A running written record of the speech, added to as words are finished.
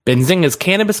Benzinga's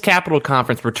Cannabis Capital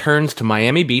Conference returns to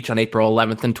Miami Beach on April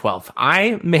 11th and 12th.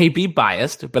 I may be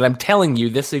biased, but I'm telling you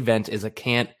this event is a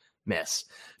can't miss.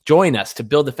 Join us to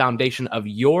build the foundation of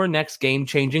your next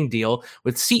game-changing deal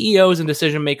with CEOs and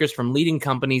decision-makers from leading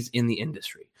companies in the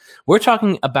industry. We're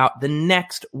talking about the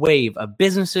next wave of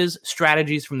businesses,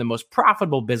 strategies from the most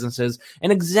profitable businesses,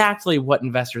 and exactly what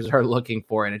investors are looking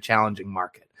for in a challenging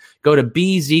market. Go to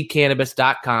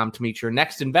bzcannabis.com to meet your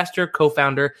next investor,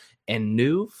 co-founder, and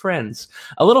new friends.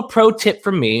 A little pro tip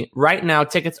from me, right now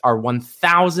tickets are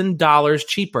 $1,000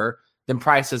 cheaper than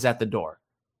prices at the door.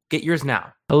 Get yours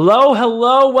now.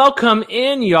 Hello, welcome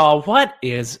in, y'all. What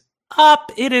is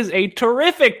up? It is a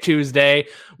terrific Tuesday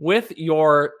with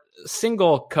your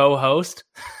single co-host,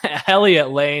 Elliot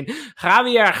Lane.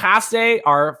 Javier Hasse,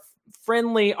 our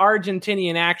friendly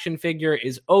Argentinian action figure,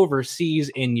 is overseas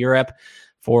in Europe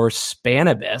for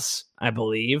Spanibus, I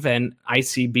believe, and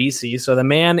ICBC. So the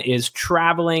man is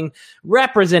traveling,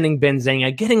 representing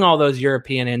Benzinga, getting all those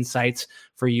European insights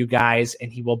for you guys,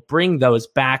 and he will bring those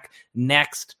back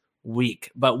next week.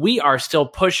 But we are still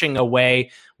pushing away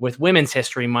with Women's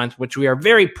History Month, which we are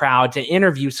very proud to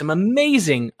interview some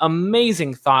amazing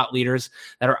thought leaders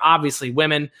that are obviously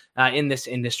women in this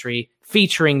industry,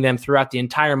 featuring them throughout the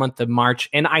entire month of March,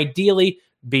 and ideally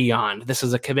beyond. This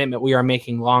is a commitment we are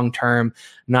making long-term,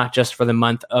 not just for the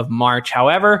month of March.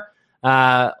 However,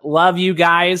 love you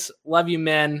guys, love you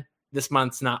men. This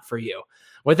month's not for you.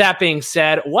 With that being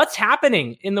said, what's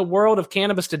happening in the world of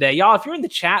cannabis today? Y'all, if you're in the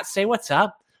chat, say what's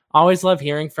up. Always love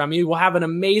hearing from you. We'll have an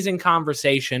amazing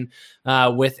conversation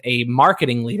with a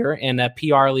marketing leader and a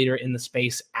PR leader in the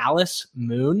space, Alice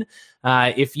Moon.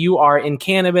 If you are in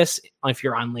cannabis, if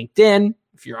you're on LinkedIn,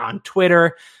 if you're on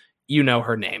Twitter, you know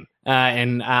her name.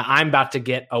 And I'm about to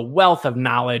get a wealth of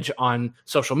knowledge on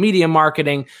social media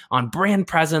marketing, on brand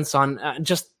presence, on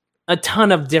just a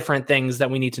ton of different things that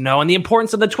we need to know, and the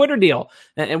importance of the Twitter deal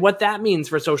and what that means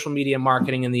for social media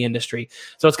marketing in the industry.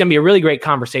 So it's going to be a really great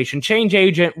conversation. Change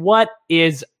Agent, what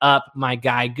is up, my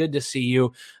guy? Good to see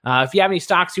you. If you have any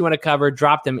stocks you want to cover,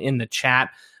 drop them in the chat.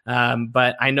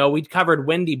 But I know we covered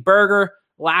Wendy Berger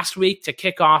last week to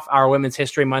kick off our Women's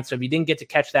History Month. So if you didn't get to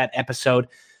catch that episode,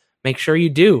 make sure you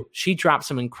do. She dropped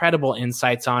some incredible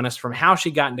insights on us from how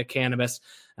she got into cannabis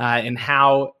and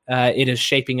how it is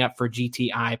shaping up for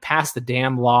GTI. Pass the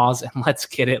damn laws and let's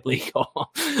get it legal.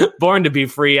 Born to be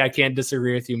free. I can't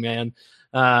disagree with you, man,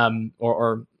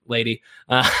 or lady.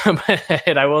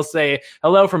 But I will say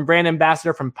hello from brand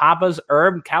ambassador from Papa's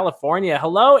Herb, California.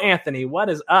 Hello, Anthony. What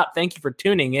is up? Thank you for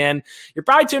tuning in. You're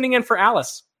probably tuning in for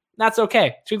Alice. That's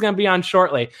okay. She's going to be on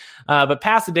shortly. But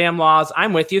pass the damn laws.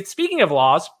 I'm with you. Speaking of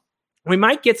laws, we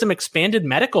might get some expanded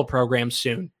medical programs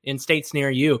soon in states near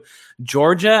you.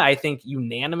 Georgia, I think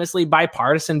unanimously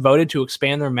bipartisan voted to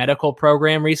expand their medical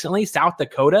program recently. South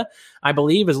Dakota, I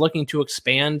believe, is looking to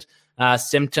expand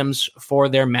symptoms for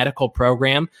their medical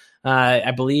program.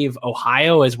 I believe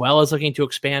Ohio as well is looking to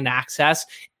expand access.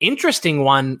 Interesting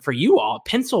one for you all.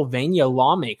 Pennsylvania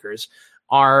lawmakers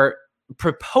are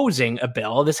proposing a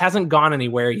bill. This hasn't gone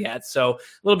anywhere yet, so a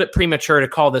little bit premature to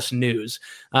call this news,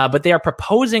 but they are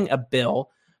proposing a bill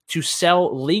to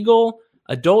sell legal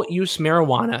adult use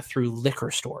marijuana through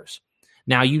liquor stores.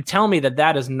 Now, you tell me that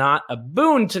that is not a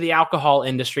boon to the alcohol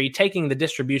industry, taking the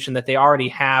distribution that they already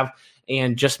have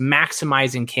and just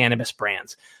maximizing cannabis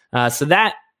brands. So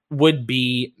that would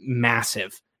be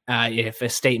massive. If a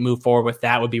state moved forward with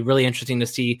that, would be really interesting to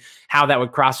see how that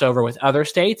would cross over with other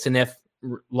states and if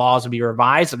laws would be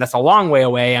revised. That's a long way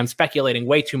away. I'm speculating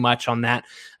way too much on that,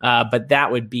 but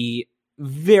that would be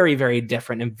very, very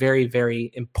different and very,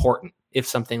 very important if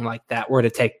something like that were to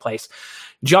take place.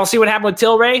 Did y'all see what happened with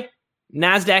Tilray?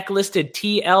 NASDAQ listed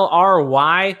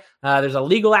TLRY. There's a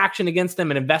legal action against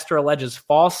them. An investor alleges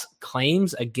false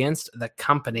claims against the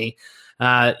company.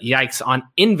 Yikes, on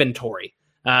inventory.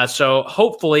 So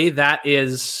hopefully that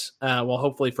is,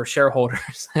 hopefully for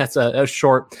shareholders, that's a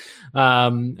short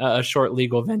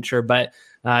legal venture, but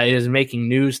it is making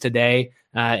news today,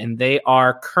 and they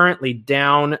are currently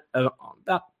down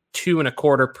about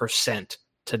 2.25%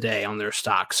 today on their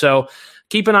stock. So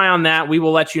keep an eye on that. We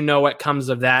will let you know what comes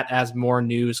of that as more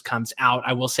news comes out.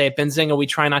 I will say at Benzinga, we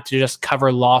try not to just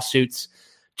cover lawsuits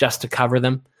just to cover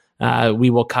them.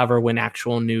 We will cover when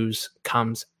actual news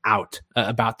comes out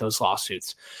about those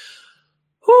lawsuits.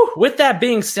 Whew. With that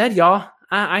being said, y'all,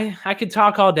 I could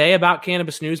talk all day about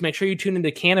cannabis news. Make sure you tune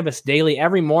into Cannabis Daily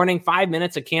every morning, 5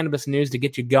 minutes of cannabis news to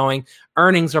get you going.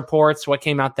 Earnings reports, what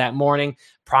came out that morning,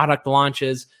 product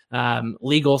launches,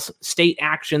 legal state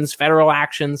actions, federal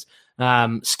actions,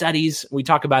 studies. We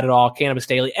talk about it all. Cannabis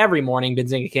Daily every morning.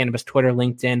 Benzinga Cannabis, Twitter,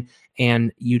 LinkedIn,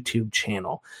 and YouTube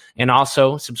channel. And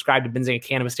also subscribe to Benzinga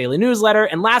Cannabis Daily Newsletter.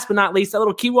 And last but not least, that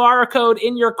little QR code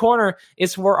in your corner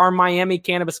is for our Miami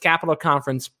Cannabis Capital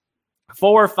Conference.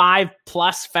 4 or 5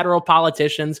 plus federal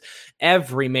politicians,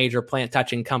 every major plant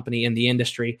touching company in the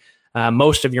industry.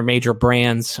 Most of your major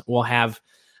brands will have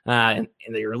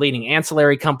your leading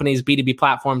ancillary companies, B2B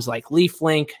platforms like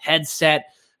LeafLink,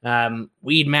 Headset,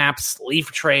 Weed Maps,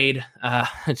 Leaf Trade.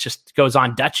 It just goes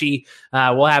on. Dutchy.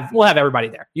 We'll have everybody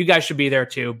there. You guys should be there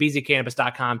too.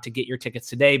 bzcannabis.com to get your tickets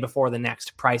today before the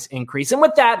next price increase. And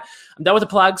with that, I'm done with the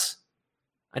plugs.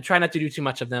 I try not to do too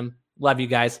much of them. Love you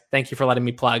guys. Thank you for letting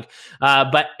me plug.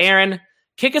 But Aaron,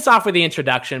 kick us off with the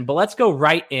introduction, but let's go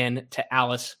right in to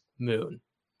Alice Moon.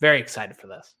 Very excited for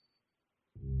this.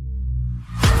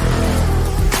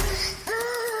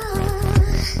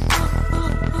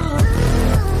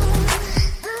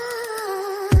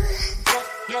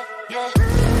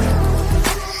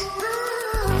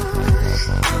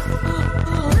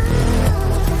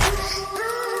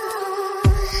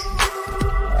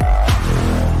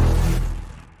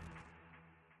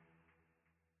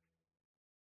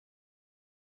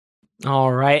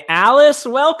 All right, Alice,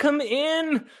 welcome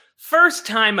in. First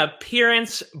time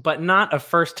appearance, but not a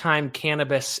first time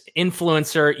cannabis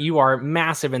influencer. You are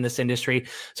massive in this industry.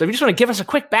 So if you just want to give us a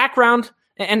quick background,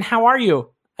 and how are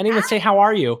you? I didn't even say how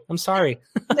are you. I'm sorry.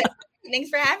 Thanks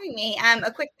for having me.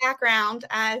 A quick background.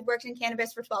 I worked in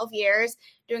cannabis for 12 years,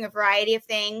 doing a variety of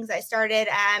things. I started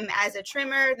as a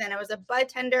trimmer, then I was a bud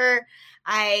tender.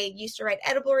 I used to write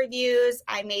edible reviews.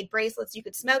 I made bracelets you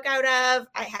could smoke out of.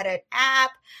 I had an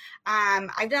app.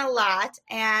 I've done a lot.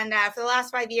 And for the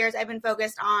last 5 years, I've been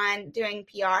focused on doing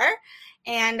PR.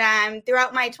 And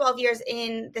throughout my 12 years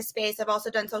in the space, I've also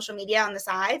done social media on the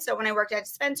side. So when I worked at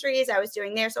dispensaries, I was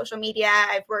doing their social media.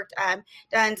 I've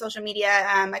done social media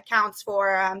accounts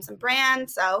for some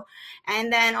brands.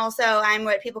 And then also I'm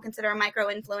what people consider a micro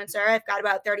influencer. I've got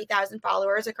about 30,000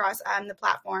 followers across the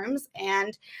platforms.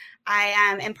 And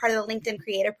I am part of the LinkedIn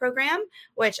Creator Program,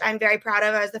 which I'm very proud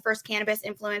of. I was the first cannabis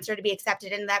influencer to be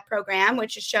accepted in that program,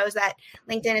 which just shows that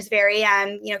LinkedIn is very,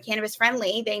 cannabis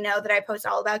friendly. They know that I post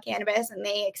all about cannabis and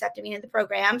they accepted me in the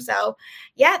program. So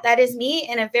yeah, that is me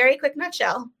in a very quick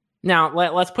nutshell. Now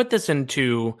let's put this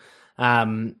into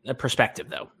a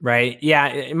perspective though, right?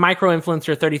 Yeah. Micro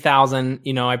influencer, 30,000,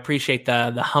 I appreciate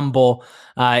the humble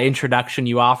introduction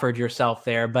you offered yourself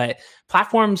there, but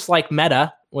platforms like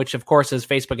Meta, which of course is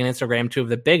Facebook and Instagram, two of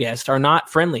the biggest, are not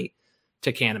friendly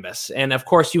to cannabis. And of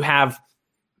course you have,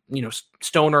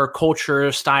 stoner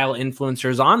culture style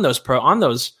influencers on those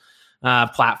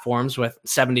platforms with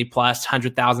 70 plus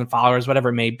 100,000 followers, whatever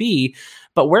it may be.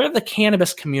 But where the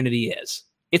cannabis community is,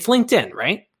 it's LinkedIn,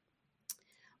 right?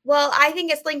 Well, I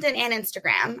think it's LinkedIn and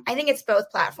Instagram. I think it's both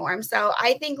platforms. So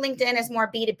I think LinkedIn is more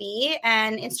B2B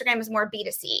and Instagram is more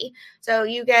B2C. So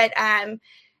you get,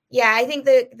 I think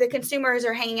the consumers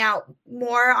are hanging out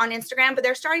more on Instagram, but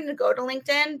they're starting to go to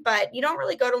LinkedIn. But you don't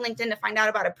really go to LinkedIn to find out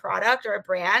about a product or a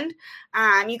brand.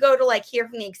 You go to hear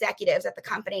from the executives at the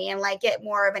company and get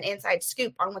more of an inside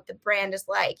scoop on what the brand is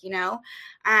like,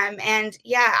 And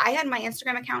yeah, I had my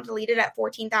Instagram account deleted at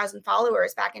 14,000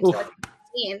 followers back in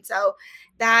 2016. So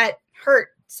that hurt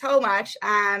so much.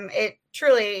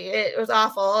 It was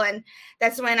awful. And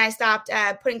that's when I stopped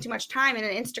putting too much time in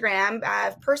an Instagram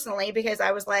personally, because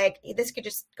I was like, this could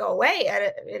just go away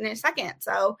in a second.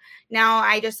 So now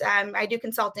I just, I do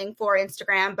consulting for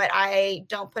Instagram, but I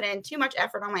don't put in too much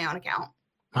effort on my own account.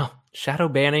 Well, shadow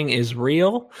banning is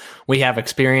real. We have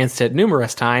experienced it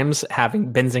numerous times,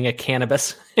 having Benzinga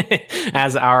Cannabis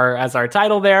as our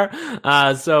title there.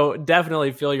 So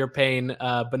definitely feel your pain,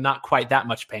 but not quite that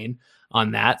much pain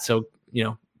on that. So,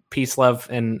 peace, love,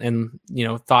 and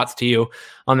thoughts to you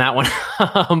on that one.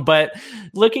 But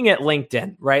looking at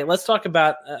LinkedIn, right? Let's talk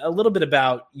about a little bit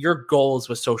about your goals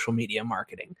with social media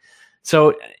marketing.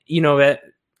 So,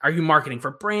 are you marketing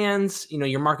for brands?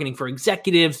 You're marketing for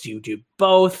executives. Do you do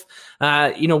both?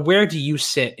 Where do you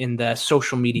sit in the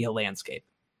social media landscape?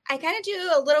 I kind of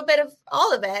do a little bit of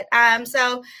all of it.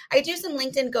 So I do some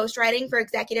LinkedIn ghostwriting for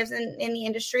executives in the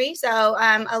industry. So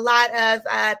a lot of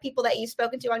people that you've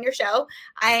spoken to on your show,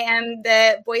 I am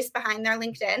the voice behind their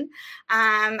LinkedIn.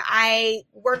 I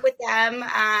work with them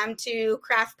to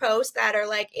craft posts that are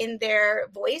in their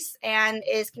voice and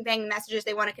is conveying the messages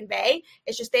they want to convey.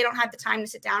 It's just they don't have the time to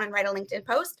sit down and write a LinkedIn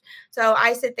post. So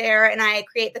I sit there and I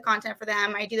create the content for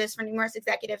them. I do this for numerous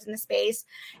executives in the space.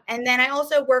 And then I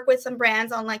also work with some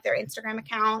brands on their Instagram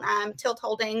account, Tilt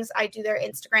Holdings. I do their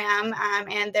Instagram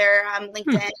and their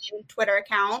LinkedIn and Twitter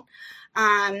account.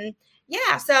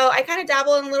 So I kind of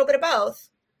dabble in a little bit of both.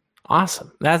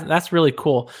 Awesome. That's really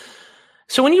cool.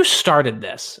 So when you started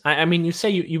this, I mean, you say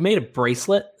you made a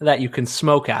bracelet that you can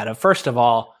smoke out of. First of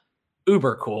all,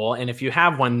 uber cool. And if you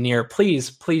have one near,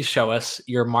 please show us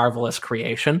your marvelous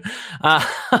creation.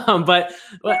 But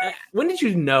when did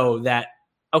you know that,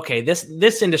 okay,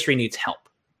 this industry needs help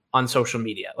on social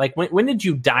media? Like when did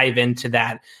you dive into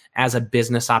that as a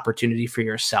business opportunity for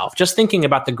yourself? Just thinking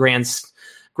about the grand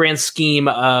scheme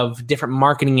of different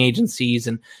marketing agencies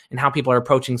and how people are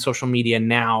approaching social media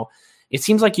now, it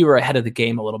seems like you were ahead of the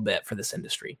game a little bit for this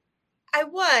industry. I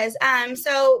was.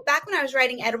 So back when I was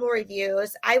writing edible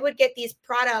reviews, I would get these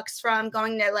products from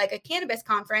going to like a cannabis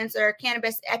conference or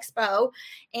cannabis expo,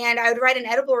 and I would write an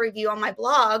edible review on my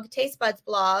blog, Taste Buds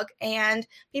blog, and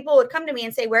people would come to me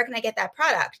and say, where can I get that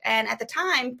product? And at the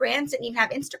time, brands didn't even have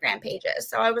Instagram pages.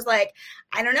 So I was like,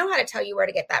 I don't know how to tell you where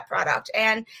to get that product.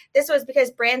 And this was because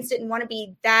brands didn't want to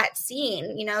be that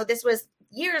seen. This was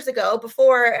years ago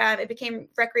before it became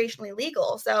recreationally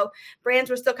legal. So brands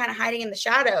were still kind of hiding in the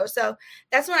shadows. So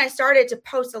that's when I started to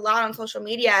post a lot on social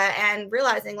media and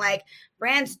realizing like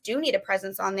brands do need a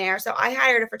presence on there. So I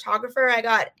hired a photographer. I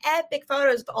got epic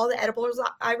photos of all the edibles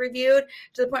I reviewed,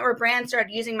 to the point where brands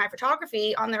started using my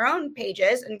photography on their own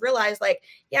pages and realized like,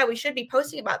 yeah, we should be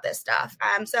posting about this stuff.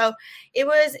 So it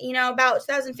was, about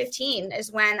 2015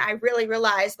 is when I really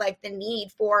realized like the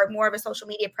need for more of a social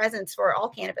media presence for all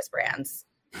cannabis brands.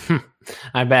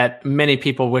 I bet many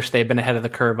people wish they'd been ahead of the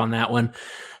curve on that one.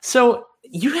 So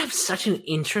you have such an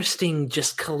interesting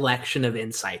just collection of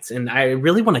insights, and I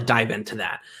really want to dive into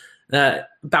that,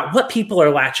 about what people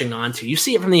are latching onto. You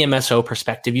see it from the MSO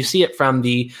perspective. You see it from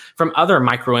other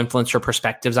micro-influencer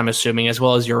perspectives, I'm assuming, as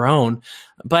well as your own.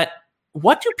 But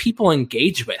what do people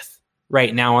engage with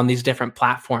right now on these different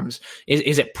platforms?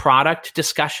 Is it product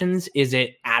discussions? Is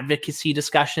it advocacy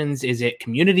discussions? Is it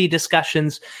community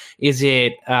discussions? Is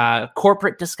it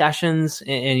corporate discussions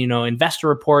and investor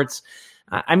reports?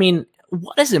 I mean,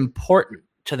 what is important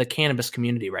to the cannabis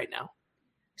community right now?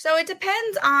 So it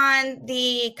depends on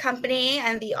the company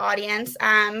and the audience.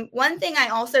 One thing I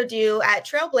also do at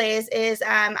Trailblaze is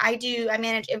I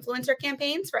manage influencer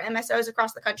campaigns for MSOs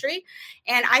across the country.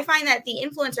 And I find that the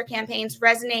influencer campaigns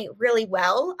resonate really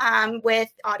well with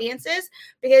audiences,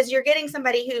 because you're getting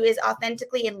somebody who is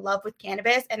authentically in love with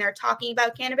cannabis, and they're talking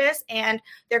about cannabis, and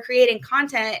they're creating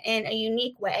content in a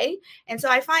unique way. And so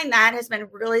I find that has been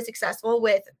really successful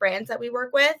with brands that we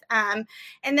work with. And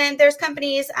then there's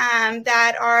companies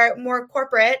that are more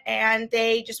corporate, and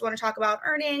they just want to talk about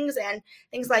earnings and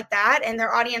things like that, and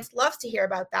their audience loves to hear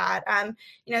about that.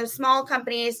 Small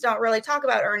companies don't really talk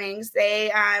about earnings. They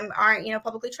aren't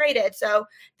publicly traded, so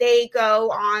they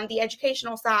go on the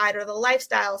educational side or the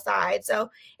lifestyle side. So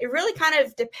it really kind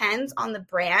of depends on the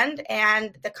brand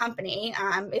and the company,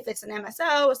 if it's an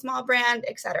MSO, a small brand,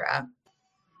 etc.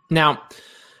 Now,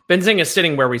 Benzinga is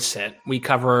sitting where we sit. We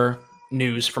cover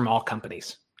news from all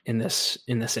companies in this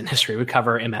industry. We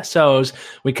cover MSOs,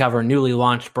 we cover newly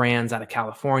launched brands out of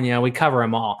California, we cover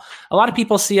them all. A lot of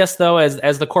people see us though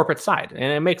as the corporate side,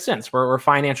 and it makes sense. We're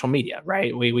financial media,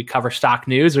 right? We cover stock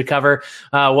news, we cover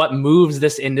what moves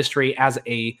this industry as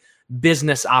a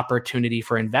business opportunity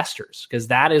for investors, because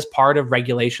that is part of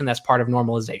regulation, that's part of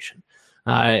normalization.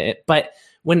 But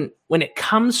when it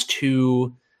comes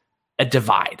to a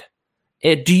divide,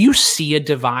 do you see a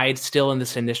divide still in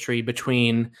this industry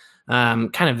between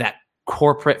kind of that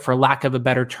corporate, for lack of a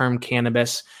better term,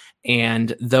 cannabis,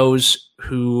 and those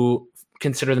who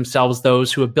consider themselves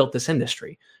those who have built this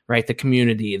industry, right? The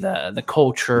community, the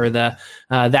culture,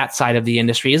 that side of the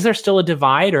industry. Is there still a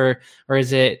divide, or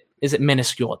is it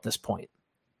minuscule at this point?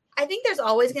 I think there's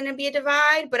always going to be a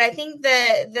divide, but I think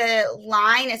the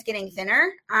line is getting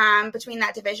thinner between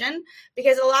that division,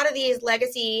 because a lot of these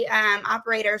legacy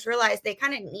operators realize they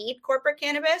kind of need corporate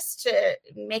cannabis to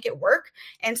make it work.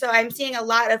 And so I'm seeing a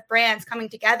lot of brands coming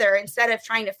together. Instead of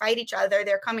trying to fight each other,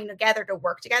 they're coming together to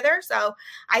work together. So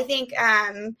I think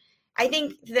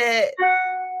the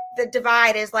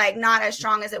divide is like not as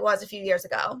strong as it was a few years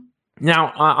ago.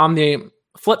 Now, on the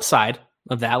flip side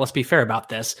of that, let's be fair about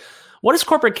this. What does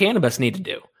corporate cannabis need to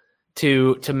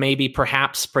do to maybe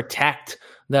perhaps protect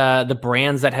the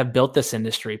brands that have built this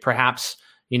industry? Perhaps,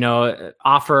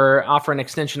 offer an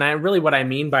extension. And really what I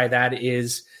mean by that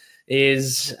is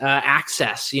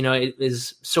access,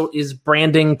 is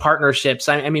branding, partnerships.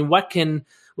 I mean, what can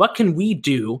we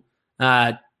do,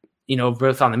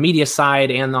 both on the media side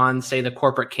and on, say, the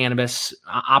corporate cannabis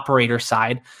operator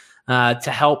side, to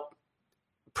help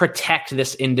protect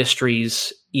this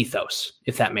industry's ethos,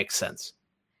 if that makes sense?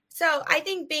 So I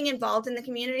think being involved in the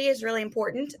community is really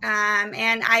important.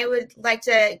 And I would like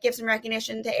to give some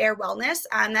recognition to Air Wellness.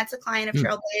 That's a client of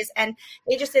Trailblaze, and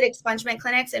they just did expungement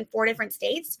clinics in 4 different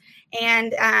states.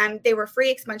 And they were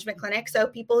free expungement clinics. So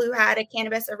people who had a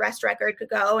cannabis arrest record could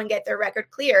go and get their record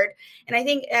cleared. And I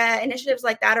think initiatives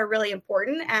like that are really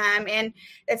important. And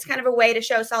it's kind of a way to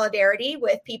show solidarity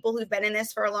with people who've been in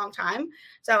this for a long time.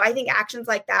 So I think actions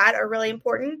like that are really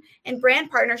important. And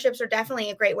brand partnerships are definitely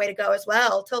a great way to go as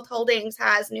well. Tilt Holdings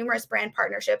has numerous brand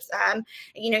partnerships.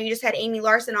 You just had Amy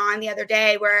Larson on the other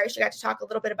day where she got to talk a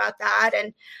little bit about that.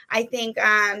 And I think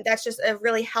that's just a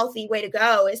really healthy way to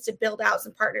go, is to build out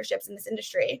some partnerships in this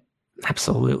industry.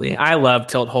 Absolutely. I love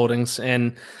Tilt Holdings,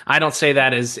 and I don't say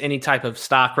that as any type of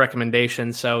stock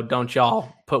recommendation, so don't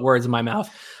y'all put words in my mouth.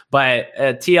 But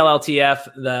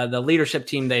TLLTF, the leadership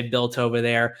team they've built over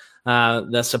there,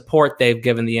 the support they've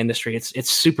given the industry, it's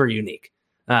super unique,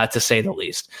 to say the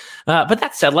least. But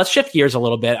that said, let's shift gears a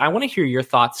little bit. I want to hear your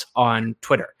thoughts on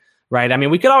Twitter, right? I mean,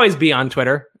 we could always be on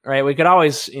Twitter, right? We could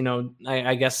always,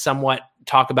 I guess somewhat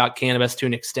talk about cannabis to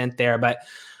an extent there, but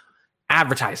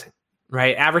advertising.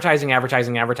 Right. Advertising,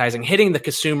 hitting the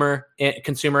consumer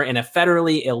in a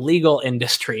federally illegal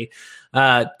industry.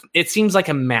 It seems like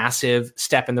a massive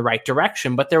step in the right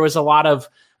direction, but there was a lot of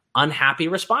unhappy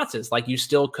responses. Like, you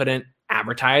still couldn't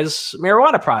advertise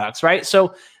marijuana products. Right.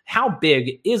 So how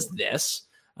big is this?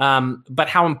 But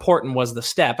how important was the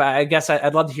step? I guess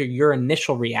I'd love to hear your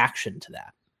initial reaction to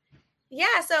that.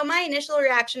 Yeah, so my initial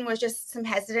reaction was just some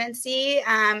hesitancy.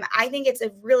 I think it's a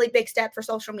really big step for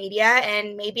social media,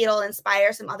 and maybe it'll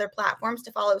inspire some other platforms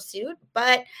to follow suit.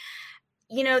 But,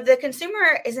 the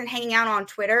consumer isn't hanging out on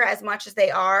Twitter as much as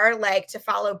they are like to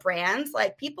follow brands.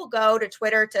 Like, people go to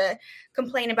Twitter to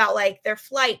complain about like their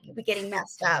flight getting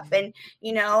messed up and,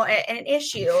 an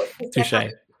issue. Touche.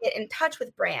 Get in touch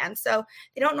with brands. So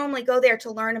they don't normally go there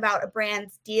to learn about a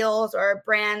brand's deals or a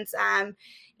brand's,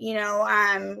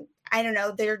 I don't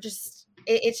know.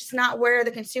 It's just not where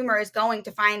the consumer is going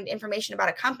to find information about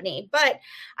a company. But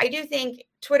I do think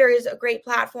Twitter is a great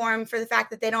platform for the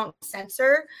fact that they don't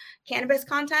censor cannabis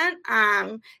content.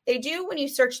 They do, when you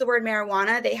search the word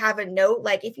marijuana, they have a note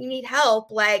like, if you need help,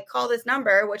 like, call this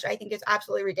number, which I think is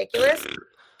absolutely ridiculous.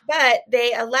 But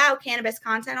they allow cannabis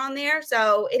content on there.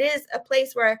 So it is a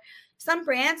place where some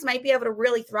brands might be able to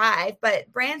really thrive,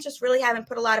 but brands just really haven't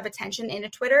put a lot of attention into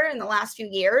Twitter in the last few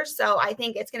years. So I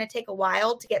think it's going to take a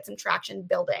while to get some traction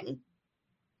building.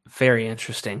 Very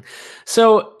interesting.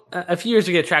 So a few years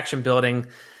to get traction building,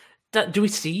 do we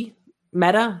see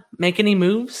Meta make any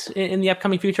moves in the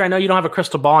upcoming future? I know you don't have a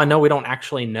crystal ball. I know we don't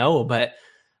actually know, but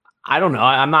I don't know.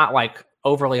 I'm not like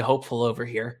overly hopeful over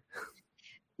here.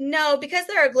 No, because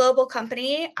they're a global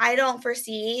company, I don't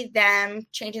foresee them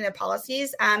changing their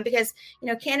policies because,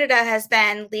 Canada has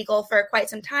been legal for quite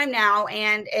some time now,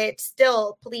 and it's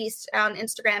still policed on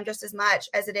Instagram just as much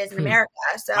as it is in America.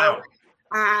 So,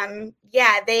 wow.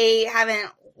 They haven't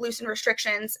loosened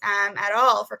restrictions at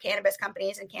all for cannabis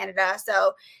companies in Canada.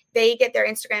 So they get their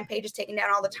Instagram pages taken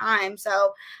down all the time.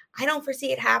 So I don't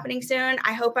foresee it happening soon.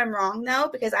 I hope I'm wrong, though,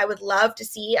 because I would love to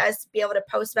see us be able to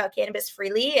post about cannabis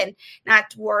freely and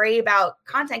not worry about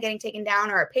content getting taken down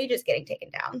or our pages getting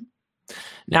taken down.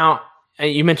 Now,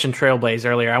 you mentioned Trailblaze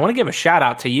earlier. I want to give a shout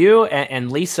out to you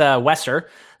and Lisa Wesser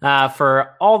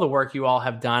for all the work you all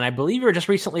have done. I believe you were just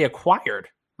recently acquired,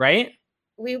 right?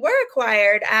 We were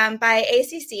acquired by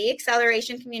ACC,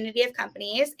 Acceleration Community of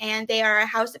Companies, and they are a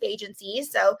house of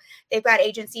agencies. So they've got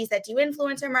agencies that do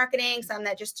influencer marketing, some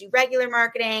that just do regular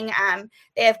marketing.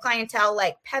 They have clientele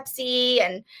like Pepsi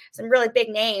and some really big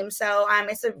names. So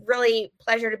it's a really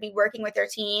pleasure to be working with their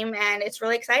team, and it's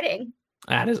really exciting.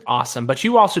 That is awesome. But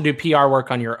you also do PR work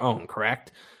on your own,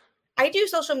 correct? I do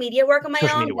social media work on my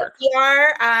own. But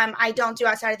PR, I don't do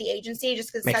outside of the agency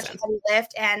just because it's such a heavy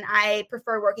lift, and I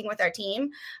prefer working with our team.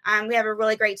 We have a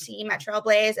really great team at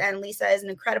Trailblaze, and Lisa is an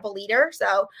incredible leader.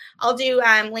 So I'll do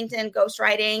LinkedIn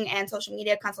ghostwriting and social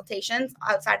media consultations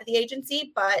outside of the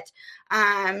agency, but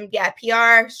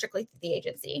PR strictly through the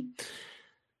agency.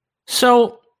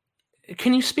 So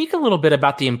can you speak a little bit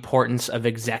about the importance of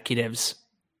executives,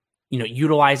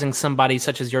 utilizing somebody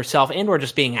such as yourself and or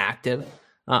just being active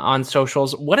on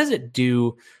socials? What does it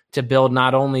do to build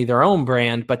not only their own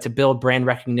brand, but to build brand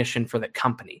recognition for the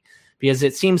company? Because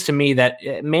it seems to me that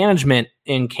management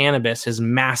in cannabis is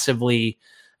massively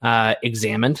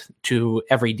examined to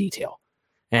every detail.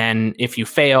 And if you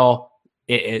fail,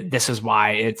 this is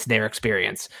why it's their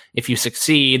experience. If you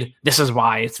succeed, this is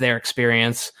why it's their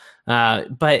experience.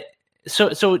 But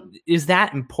so is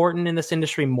that important in this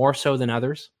industry more so than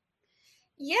others?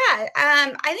 Yeah,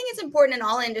 I think it's important in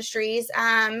all industries.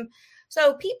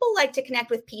 So people like to connect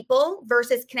with people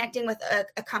versus connecting with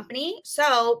a company.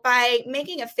 So by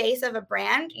making a face of a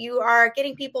brand, you are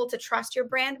getting people to trust your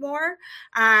brand more,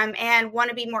 and want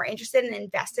to be more interested and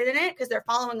invested in it because they're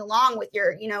following along with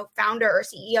your, founder or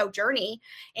CEO journey.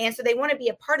 And so they want to be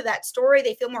a part of that story.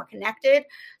 They feel more connected.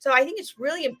 So I think it's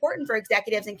really important for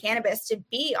executives in cannabis to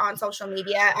be on social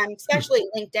media, especially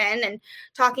LinkedIn, and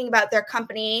talking about their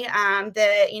company,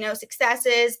 the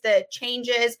successes, the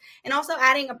changes, and also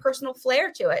adding a personal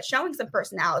flair to it, showing some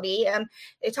personality.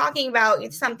 They're talking about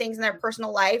some things in their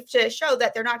personal life to show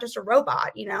that they're not just a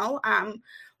robot.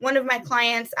 One of my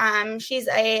clients, she's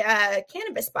a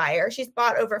cannabis buyer. She's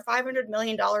bought over $500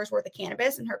 million worth of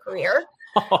cannabis in her career.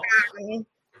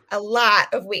 A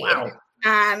lot of weed. Wow.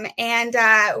 And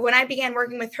when I began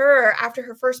working with her after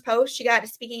her first post, she got a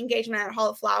speaking engagement at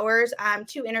Hall of Flowers,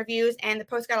 2 interviews, and the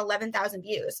post got 11,000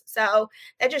 views. So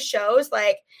that just shows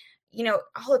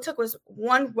all it took was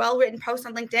one well-written post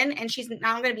on LinkedIn, and she's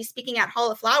now going to be speaking at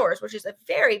Hall of Flowers, which is a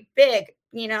very big,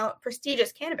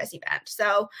 prestigious cannabis event.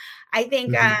 So I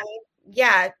think,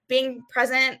 being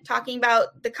present, talking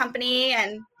about the company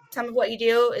and some of what you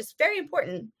do is very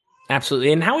important.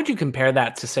 Absolutely. And how would you compare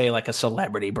that to, say, like a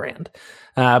celebrity brand?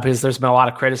 Because there's been a lot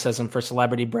of criticism for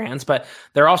celebrity brands, but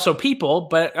they're also people.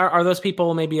 But are those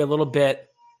people maybe a little bit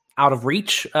out of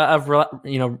reach of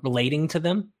relating to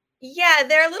them? Yeah,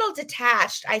 they're a little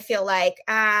detached, I feel like.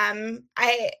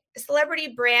 Celebrity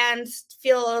brands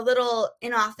feel a little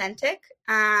inauthentic.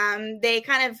 They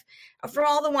kind of, from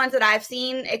all the ones that I've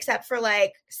seen, except for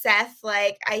like Seth,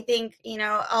 I think,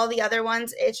 all the other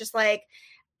ones, it's just like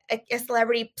a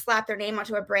celebrity slap their name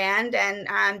onto a brand,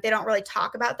 and they don't really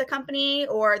talk about the company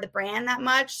or the brand that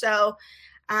much. So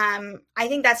I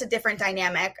think that's a different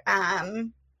dynamic.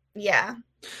 Yeah.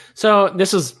 So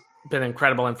this has been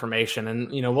incredible information,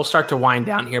 and we'll start to wind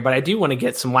down here, but I do want to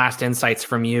get some last insights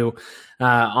from you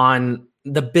on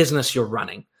the business you're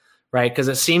running, right? Because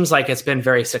it seems like it's been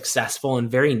very successful and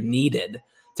very needed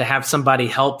to have somebody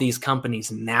help these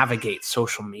companies navigate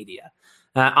social media.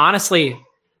 Honestly,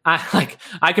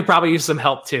 I could probably use some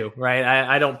help too, right?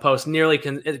 I don't post nearly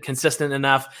consistent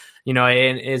enough.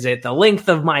 Is it the length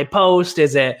of my post?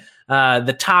 Is it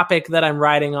the topic that I'm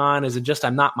writing on? Is it just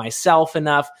I'm not myself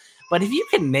enough? But if you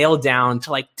can nail down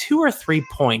to like 2 or 3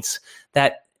 points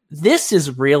that this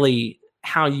is really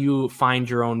how you find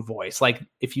your own voice, like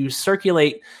if you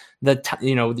circulate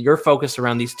your focus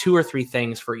around these 2 or 3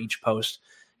 things for each post,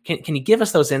 can you give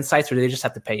us those insights, or do they just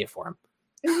have to pay you for them?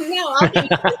 No, I'll give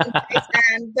you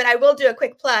but I will do a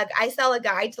quick plug. I sell a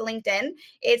guide to LinkedIn.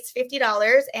 It's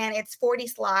 $50 and it's 40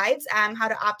 slides, how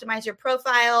to optimize your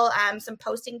profile, some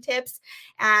posting tips.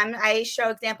 I show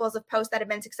examples of posts that have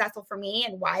been successful for me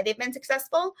and why they've been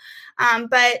successful.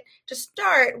 But to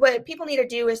start, what people need to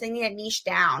do is they need to niche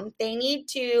down. They need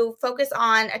to focus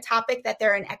on a topic that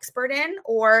they're an expert in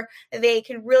or they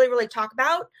can really, really talk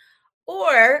about.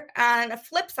 Or on a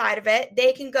flip side of it,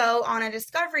 they can go on a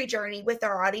discovery journey with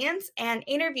their audience and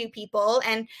interview people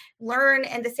and learn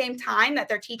at the same time that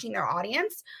they're teaching their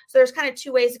audience. So there's kind of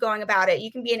 2 ways of going about it.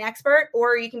 You can be an expert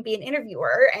or you can be an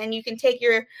interviewer, and you can take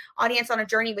your audience on a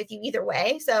journey with you either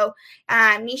way. So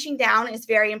niching down is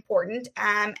very important.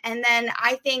 And then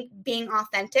I think being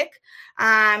authentic.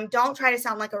 Don't try to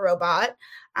sound like a robot.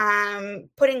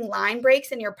 Putting line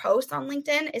breaks in your post on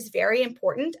LinkedIn is very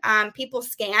important. People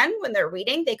scan when they're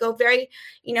reading. They go very,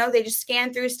 they just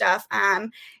scan through stuff.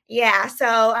 So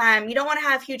you don't want to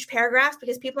have huge paragraphs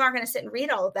because people aren't going to sit and read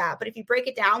all of that. But if you break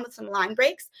it down with some line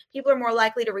breaks, people are more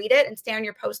likely to read it and stay on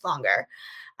your post longer.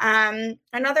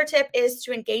 Another tip is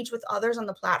to engage with others on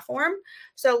the platform.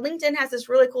 So LinkedIn has this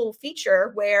really cool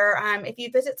feature where if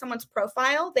you visit someone's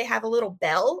profile, they have a little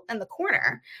bell in the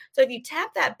corner. So if you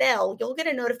tap that bell, you'll get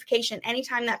a notification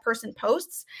anytime that person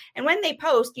posts. And when they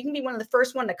post, you can be one of the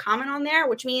first one to comment on there,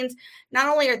 which means not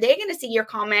only are they going to see your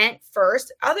comment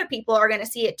first, other people are going to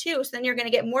see it too. So then you're going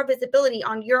to get more visibility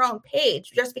on your own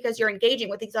page just because you're engaging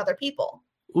with these other people.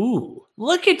 Ooh,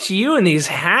 look at you and these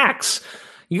hacks.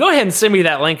 You go ahead and send me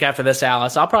that link after this,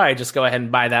 Alice. I'll probably just go ahead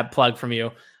and buy that plug from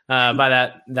you,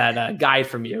 buy that guide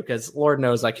from you, because Lord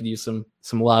knows I could use some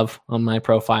love on my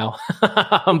profile.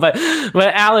 but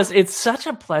Alice, it's such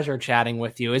a pleasure chatting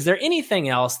with you. Is there anything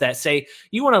else that, say,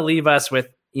 you want to leave us with?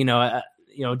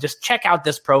 Just check out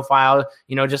this profile.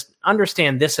 Just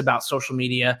understand this about social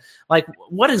media. Like,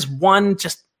 what is one?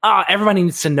 Just everybody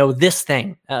needs to know this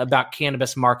thing about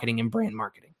cannabis marketing and brand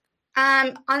marketing.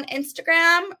 On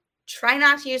Instagram, try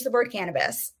not to use the word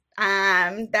cannabis.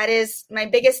 That is my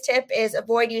biggest tip, is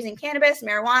avoid using cannabis,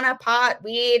 marijuana, pot,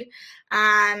 weed.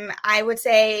 I would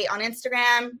say on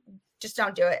Instagram, just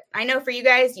don't do it. I know for you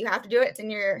guys, you have to do it. It's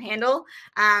in your handle.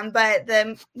 But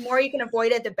the more you can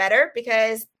avoid it, the better,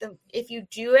 because if you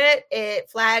do it, it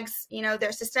flags,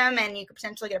 their system, and you could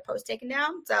potentially get a post taken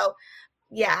down. So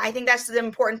yeah, I think that's the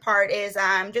important part is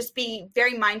just be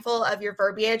very mindful of your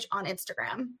verbiage on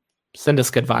Instagram. Send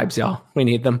us good vibes, y'all. We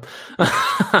need them.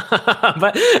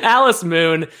 But Alice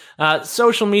Moon,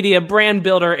 social media brand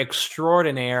builder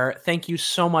extraordinaire, thank you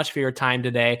so much for your time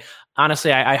today.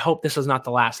 Honestly, I hope this is not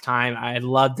the last time. I'd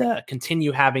love to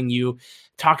continue having you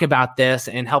talk about this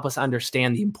and help us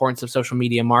understand the importance of social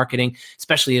media marketing,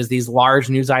 especially as these large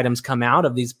news items come out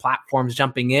of these platforms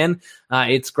jumping in.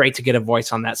 It's great to get a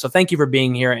voice on that. So thank you for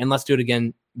being here, and let's do it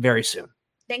again very soon.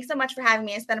 Thanks so much for having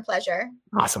me. It's been a pleasure.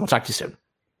 Awesome. We'll talk to you soon.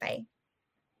 Bye.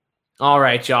 All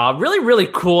right, y'all. Really, really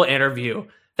cool interview.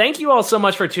 Thank you all so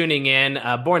much for tuning in.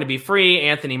 Born to be Free,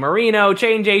 Anthony Marino,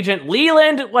 Change Agent,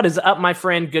 Leland. What is up, my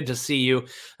friend? Good to see you.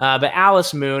 But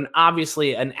Alice Moon,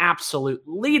 obviously an absolute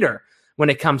leader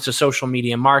when it comes to social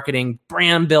media marketing,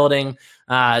 brand building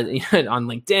on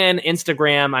LinkedIn,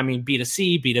 Instagram,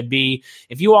 B2C, B2B.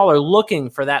 If you all are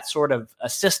looking for that sort of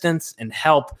assistance and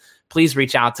help, please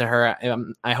reach out to her.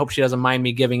 I hope she doesn't mind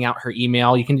me giving out her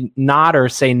email. You can nod or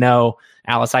say no.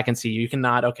 Alice, I can see you. You can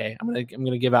nod. Okay, I'm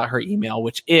gonna give out her email,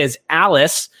 which is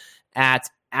Alice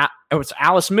it's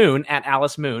Alice Moon at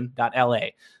alicemoon.la.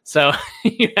 So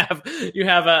you have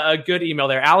a good email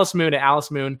there, alicemoon at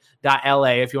alicemoon.la,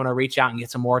 if you want to reach out and get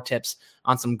some more tips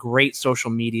on some great social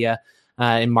media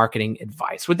and marketing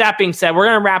advice. With that being said, we're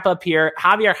going to wrap up here.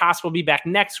 Javier Haas will be back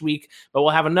next week, but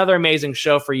we'll have another amazing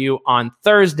show for you on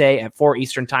Thursday at 4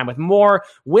 Eastern time with more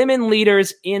women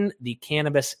leaders in the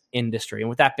cannabis industry. And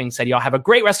with that being said, y'all have a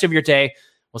great rest of your day.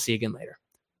 We'll see you again later.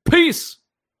 Peace.